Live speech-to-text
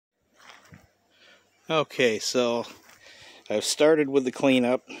Okay, so I've started with the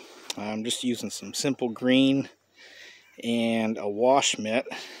cleanup. I'm just using some simple green and a wash mitt,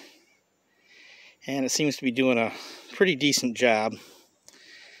 and it seems to be doing a pretty decent job.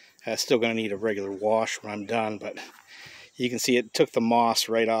 I'm still going to need a regular wash when I'm done, but you can see it took the moss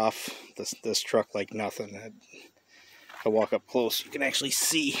right off this truck like nothing. If I walk up close, you can actually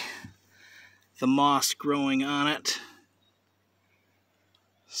see the moss growing on it.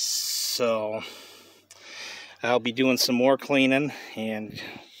 So I'll be doing some more cleaning and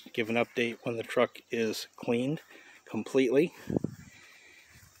give an update when the truck is cleaned completely.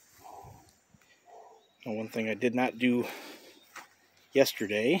 And one thing I did not do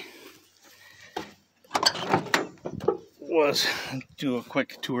yesterday was do a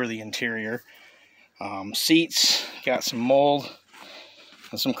quick tour of the interior. Seats got some mold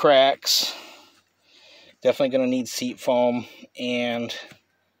and some cracks. Definitely going to need seat foam and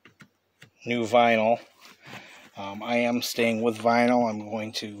new vinyl. I am staying with vinyl. I'm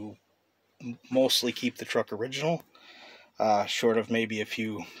going to mostly keep the truck original, short of maybe a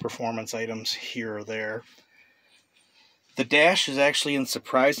few performance items here or there. The dash is actually in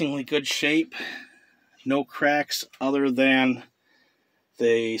surprisingly good shape. No cracks other than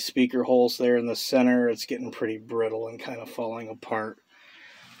the speaker holes there in the center. It's getting pretty brittle and kind of falling apart.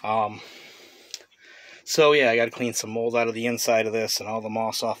 So yeah, I got to clean some mold out of the inside of this and all the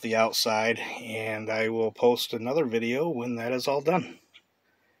moss off the outside, and I will post another video when that is all done.